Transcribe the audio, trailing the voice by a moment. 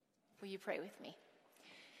Will you pray with me?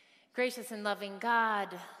 Gracious and loving God,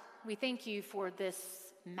 we thank you for this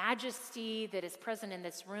majesty that is present in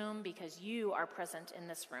this room because you are present in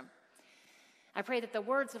this room. I pray that the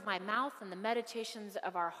words of my mouth and the meditations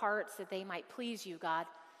of our hearts, that they might please you, God.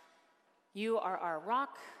 You are our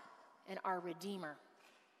rock and our Redeemer.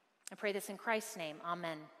 I pray this in Christ's name,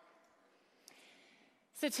 amen.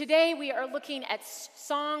 So today we are looking at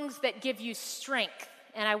songs that give you strength.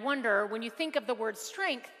 And I wonder, when you think of the word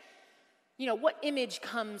strength, what image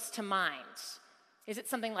comes to mind? Is it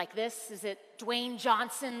something like this? Is it Dwayne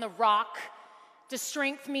Johnson, The Rock? Does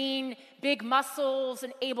strength mean big muscles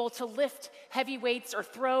and able to lift heavy weights or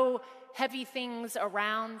throw heavy things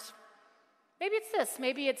around? Maybe it's this.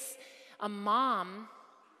 Maybe it's a mom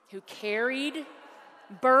who carried,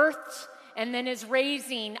 birthed, and then is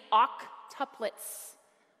raising octuplets.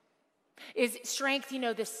 Is strength,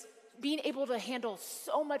 this being able to handle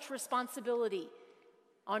so much responsibility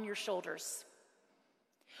on your shoulders?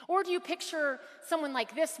 Or do you picture someone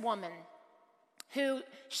like this woman who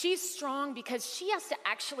she's strong because she has to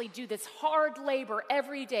actually do this hard labor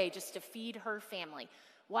every day just to feed her family?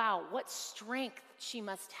 Wow, what strength she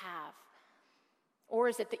must have. Or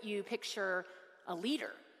is it that you picture a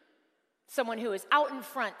leader, someone who is out in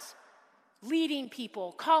front, leading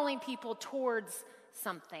people, calling people towards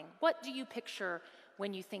something? What do you picture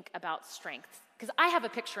when you think about strength? Because I have a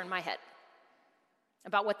picture in my head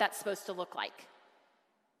about what that's supposed to look like.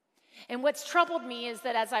 And what's troubled me is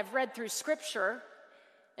that as I've read through Scripture,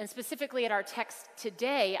 and specifically at our text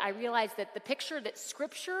today, I realize that the picture that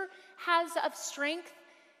Scripture has of strength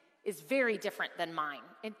is very different than mine.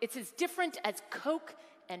 It's as different as Coke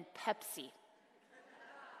and Pepsi.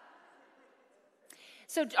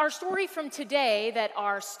 So our story from today that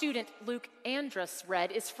our student Luke Andrus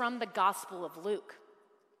read is from the Gospel of Luke.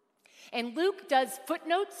 And Luke does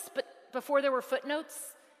footnotes, but before there were footnotes,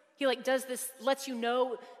 he does this, lets you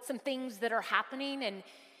know some things that are happening.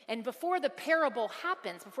 And before the parable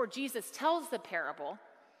happens, before Jesus tells the parable,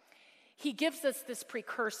 he gives us this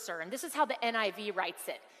precursor. And this is how the NIV writes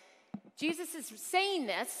it. Jesus is saying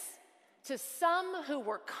this to some who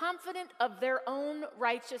were confident of their own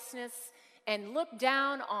righteousness and looked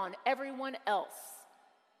down on everyone else.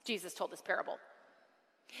 Jesus told this parable.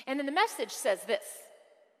 And then the Message says this.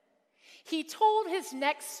 He told his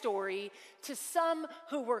next story to some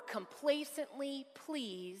who were complacently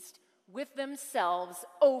pleased with themselves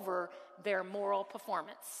over their moral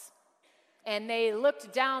performance. And they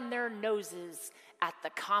looked down their noses at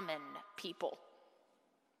the common people.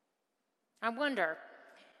 I wonder,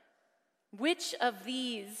 which of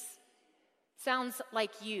these sounds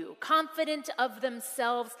like you? Confident of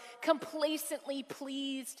themselves, complacently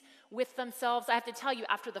pleased with themselves. I have to tell you,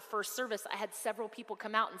 after the first service, I had several people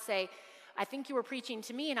come out and say, I think you were preaching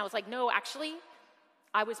to me. And I was like, no, actually,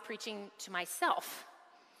 I was preaching to myself.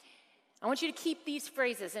 I want you to keep these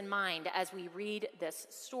phrases in mind as we read this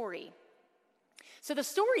story. So the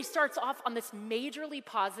story starts off on this majorly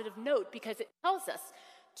positive note because it tells us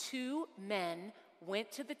 2 men went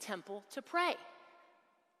to the temple to pray.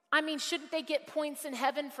 I mean, shouldn't they get points in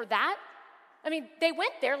heaven for that? I mean, they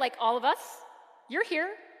went there like all of us. You're here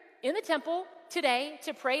in the temple today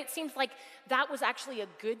to pray. It seems like that was actually a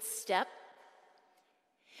good step.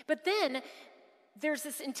 But then there's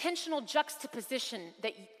this intentional juxtaposition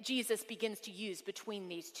that Jesus begins to use between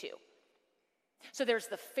these two. So there's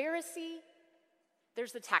the Pharisee,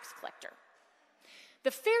 there's the tax collector. The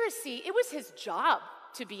Pharisee, it was his job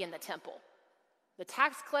to be in the temple. The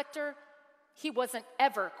tax collector, he wasn't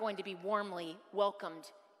ever going to be warmly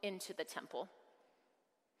welcomed into the temple.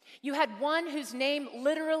 You had one whose name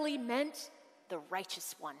literally meant the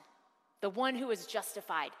righteous one, the one who is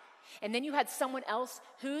justified. And then you had someone else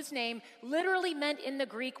whose name literally meant in the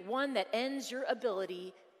Greek one that ends your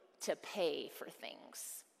ability to pay for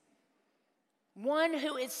things. One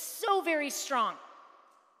who is so very strong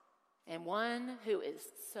and one who is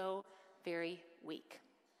so very weak.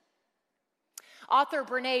 Author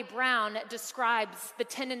Brené Brown describes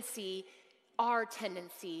our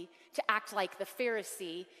tendency to act like the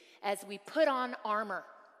Pharisee as we put on armor.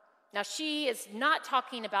 Now, she is not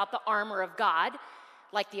talking about the armor of God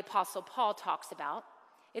like the Apostle Paul talks about.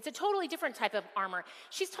 It's a totally different type of armor.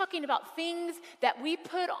 She's talking about things that we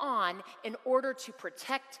put on in order to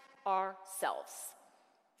protect ourselves.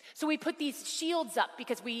 So we put these shields up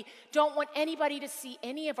because we don't want anybody to see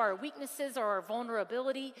any of our weaknesses or our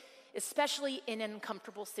vulnerability, especially in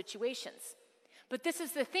uncomfortable situations. But this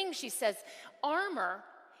is the thing, she says, armor,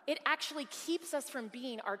 it actually keeps us from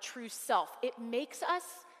being our true self. It makes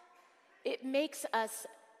us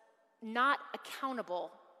not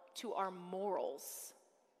accountable to our morals.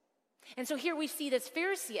 And so here we see this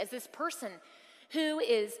Pharisee as this person who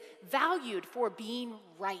is valued for being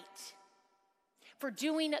right, for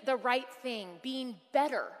doing the right thing, being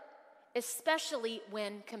better, especially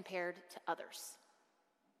when compared to others.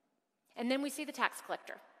 And then we see the tax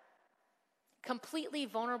collector, completely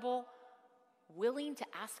vulnerable, willing to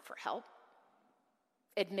ask for help,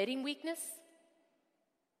 admitting weakness.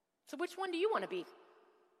 So which one do you want to be?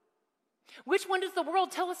 Which one does the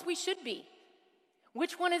world tell us we should be?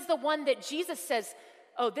 Which one is the one that Jesus says,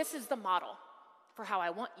 oh, this is the model for how I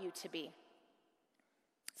want you to be?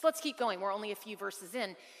 So let's keep going. We're only a few verses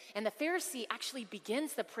in. And the Pharisee actually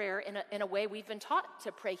begins the prayer in a way we've been taught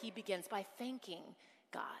to pray. He begins by thanking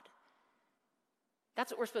God. That's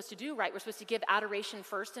what we're supposed to do, right? We're supposed to give adoration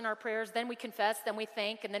first in our prayers, then we confess, then we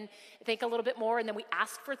thank, and then think a little bit more, and then we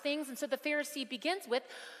ask for things. And so the Pharisee begins with,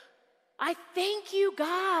 I thank you,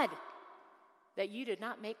 God, that you did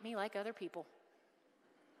not make me like other people.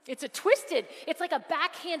 It's like a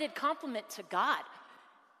backhanded compliment to God.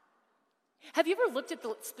 Have you ever looked at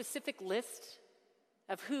the specific list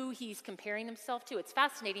of who he's comparing himself to? It's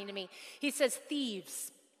fascinating to me. He says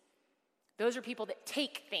thieves. Those are people that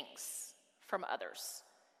take things from others.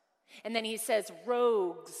 And then he says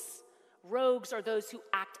rogues. Rogues are those who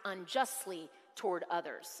act unjustly toward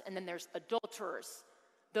others. And then there's adulterers,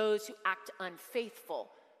 those who act unfaithful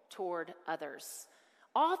toward others.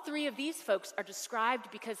 All three of these folks are described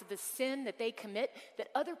because of the sin that they commit that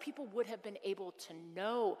other people would have been able to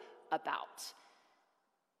know about.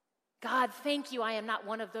 God, thank you, I am not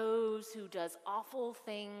one of those who does awful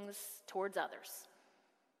things towards others.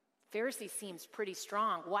 Pharisee seems pretty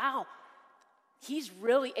strong. Wow, he's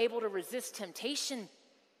really able to resist temptation.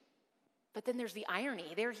 But then there's the irony.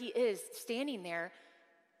 There he is, standing there,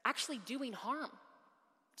 actually doing harm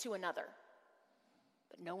to another.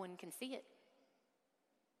 But no one can see it.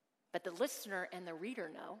 But the listener and the reader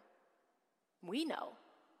know. We know.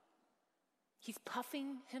 He's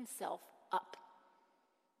puffing himself up.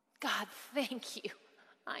 God, thank you.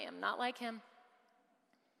 I am not like him.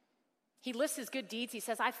 He lists his good deeds. He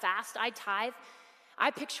says, I fast, I tithe.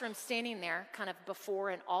 I picture him standing there kind of before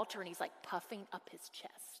an altar, and he's like puffing up his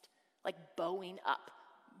chest, like bowing up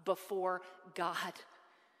before God.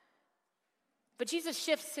 But Jesus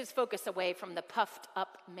shifts his focus away from the puffed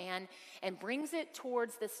up man and brings it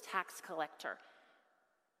towards this tax collector.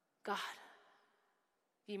 God,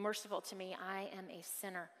 be merciful to me. I am a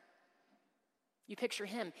sinner. You picture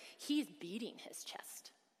him. He's beating his chest.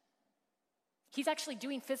 He's actually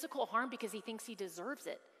doing physical harm because he thinks he deserves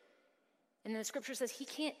it. And then the scripture says he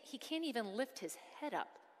can't even lift his head up.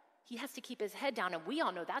 He has to keep his head down, and we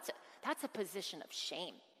all know that's a position of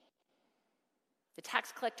shame. The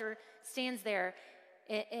tax collector stands there,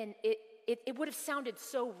 and it would have sounded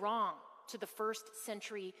so wrong to the first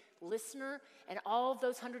century listener, and all of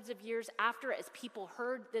those hundreds of years after, as people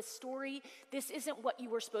heard this story, this isn't what you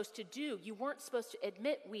were supposed to do. You weren't supposed to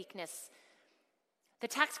admit weakness. The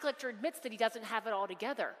tax collector admits that he doesn't have it all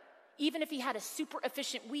together. Even if he had a super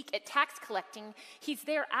efficient week at tax collecting, he's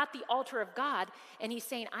there at the altar of God, and he's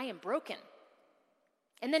saying, I am broken.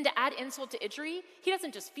 And then to add insult to injury, he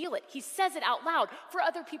doesn't just feel it, he says it out loud for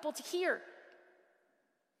other people to hear.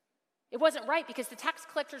 It wasn't right because the tax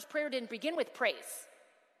collector's prayer didn't begin with praise.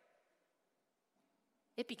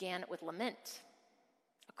 It began with lament,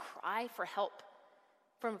 a cry for help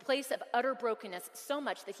from a place of utter brokenness, so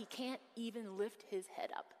much that he can't even lift his head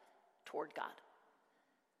up toward God.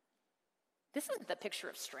 This isn't the picture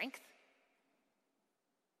of strength,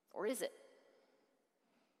 or is it?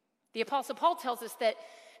 The Apostle Paul tells us that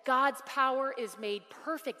God's power is made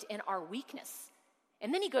perfect in our weakness.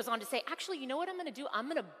 And then he goes on to say, actually, you know what I'm going to do? I'm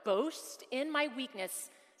going to boast in my weakness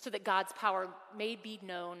so that God's power may be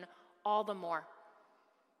known all the more.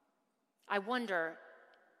 I wonder,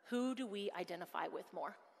 who do we identify with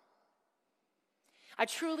more? I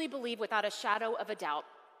truly believe without a shadow of a doubt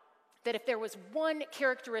that if there was one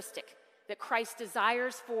characteristic that Christ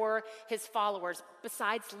desires for his followers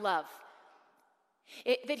besides love,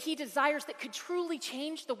 that he desires that could truly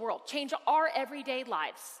change the world, change our everyday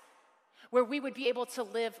lives, where we would be able to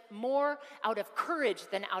live more out of courage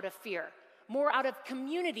than out of fear, more out of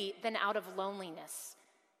community than out of loneliness.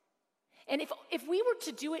 And if we were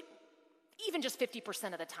to do it even just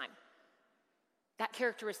 50% of the time, that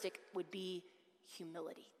characteristic would be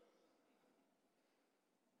humility.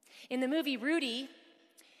 In the movie Rudy,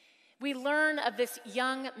 we learn of this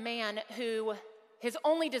young man who his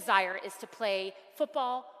only desire is to play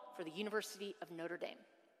football for the University of Notre Dame.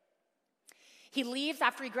 He leaves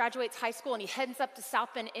after he graduates high school and he heads up to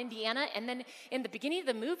South Bend, Indiana. And then in the beginning of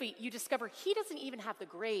the movie, you discover he doesn't even have the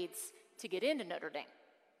grades to get into Notre Dame.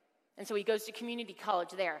 And so he goes to community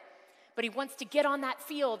college there. but he wants to get on that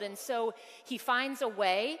field, and so he finds a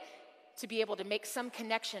way to be able to make some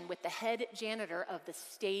connection with the head janitor of the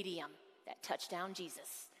stadium that Touchdown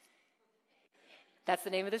Jesus. That's the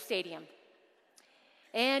name of the stadium.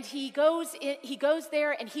 And he goes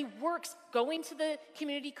there and he works going to the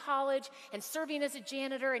community college and serving as a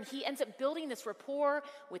janitor, and he ends up building this rapport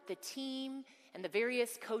with the team and the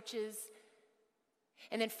various coaches.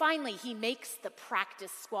 And then finally, he makes the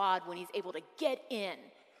practice squad when he's able to get in.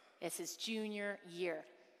 It's his junior year.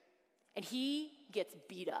 And he gets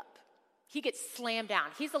beat up. He gets slammed down.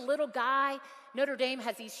 He's a little guy. Notre Dame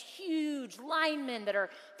has these huge linemen that are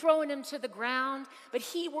throwing him to the ground, but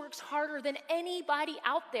he works harder than anybody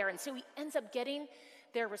out there, and so he ends up getting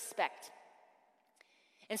their respect.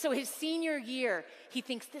 And so his senior year, he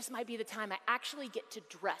thinks this might be the time I actually get to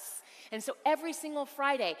dress. And so every single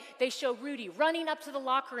Friday, they show Rudy running up to the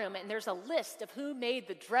locker room, and there's a list of who made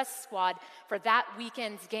the dress squad for that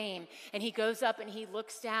weekend's game. And he goes up and he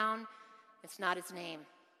looks down. It's not his name.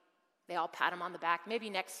 They all pat him on the back. Maybe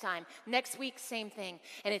next time. Next week, same thing.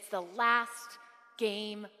 And it's the last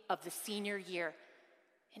game of the senior year.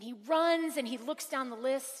 And he runs and he looks down the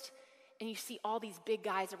list, and you see all these big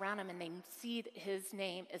guys around him, and they see that his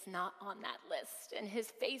name is not on that list. And his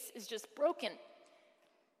face is just broken.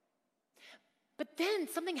 But then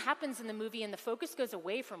something happens in the movie, and the focus goes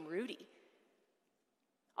away from Rudy.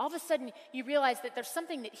 All of a sudden, you realize that there's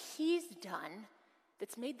something that he's done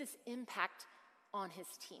that's made this impact on his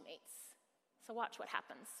teammates. So watch what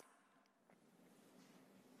happens.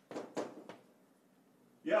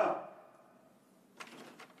 Yeah.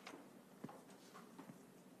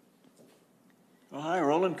 Oh, hi,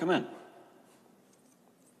 Roland. Come in.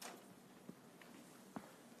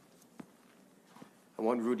 I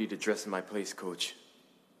want Rudy to dress in my place, Coach.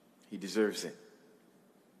 He deserves it.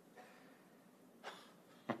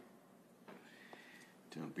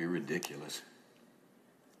 Don't be ridiculous.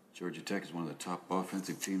 Georgia Tech is one of the top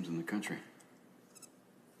offensive teams in the country.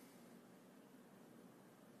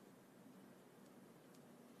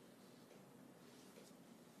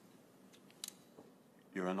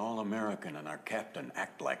 You're an All-American, and our captain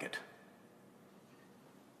act like it.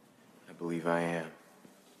 I believe I am.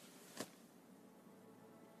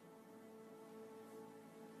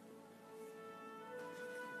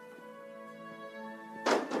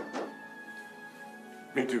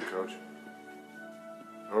 Me too, Coach.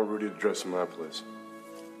 I want Rudy to dress in my place.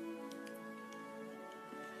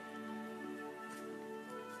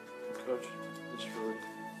 Coach, this is for Rudy.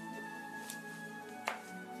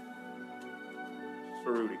 It's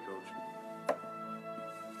for Rudy, Coach.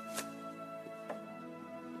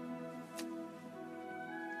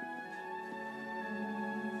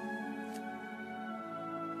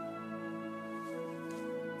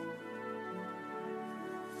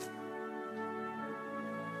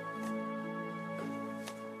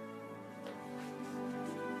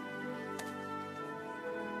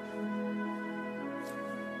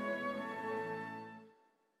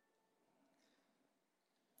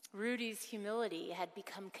 Rudy's humility had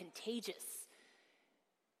become contagious.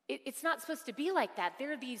 It's not supposed to be like that.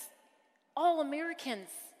 They're these All-Americans.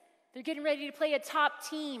 They're getting ready to play a top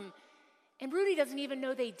team. And Rudy doesn't even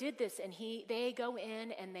know they did this, and they go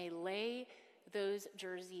in and they lay those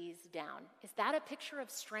jerseys down. Is that a picture of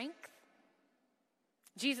strength?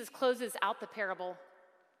 Jesus closes out the parable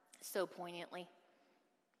so poignantly.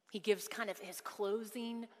 He gives kind of his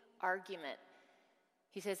closing argument.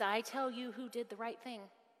 He says, I tell you who did the right thing.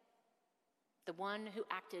 The one who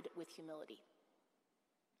acted with humility.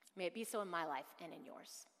 May it be so in my life and in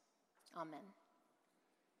yours. Amen.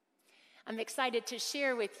 I'm excited to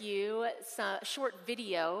share with you a short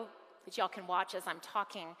video that y'all can watch as I'm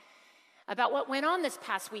talking about what went on this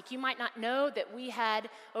past week. You might not know that we had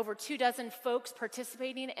over 24 folks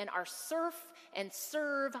participating in our Surf and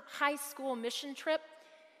Serve high school mission trip.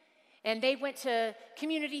 And they went to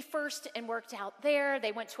Community First and worked out there.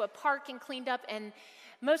 They went to a park and cleaned up, and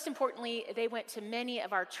most importantly, they went to many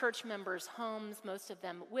of our church members' homes, most of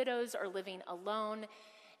them widows or living alone,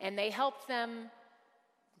 and they helped them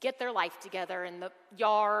get their life together in the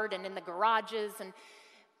yard and in the garages, and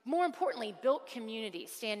more importantly, built community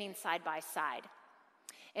standing side by side.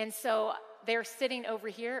 And so they're sitting over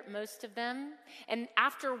here, most of them, and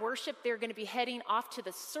after worship, they're going to be heading off to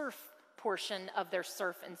the surf portion of their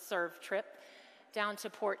Surf and Serve trip down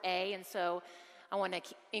to Port A, and so I want to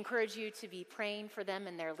encourage you to be praying for them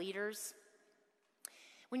and their leaders.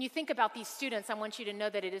 When you think about these students, I want you to know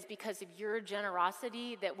that it is because of your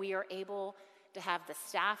generosity that we are able to have the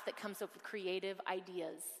staff that comes up with creative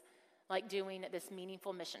ideas, like doing this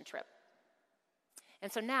meaningful mission trip.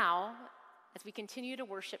 And so now, as we continue to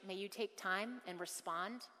worship, may you take time and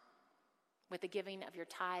respond with the giving of your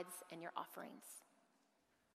tithes and your offerings.